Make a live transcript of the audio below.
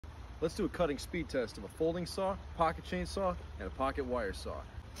Let's do a cutting speed test of a folding saw, pocket chainsaw, and a pocket wire saw.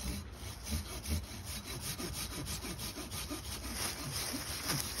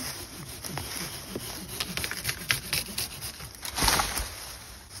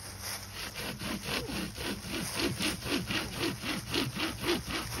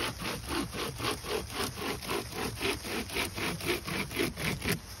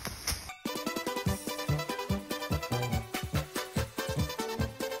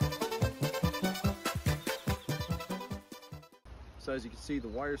 So as you can see, the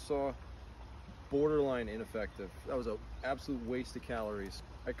wire saw, borderline ineffective. That was an absolute waste of calories.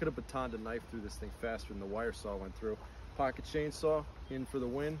 I could have batoned a knife through this thing faster than the wire saw went through. Pocket chainsaw, in for the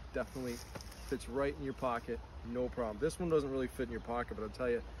win. Definitely fits right in your pocket, no problem. This one doesn't really fit in your pocket, but I'll tell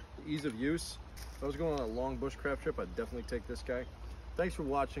you, the ease of use, if I was going on a long bushcraft trip, I'd definitely take this guy. Thanks for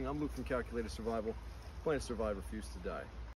watching. I'm Luke from Calculated Survival. Playing Survivor, Refuse to Die.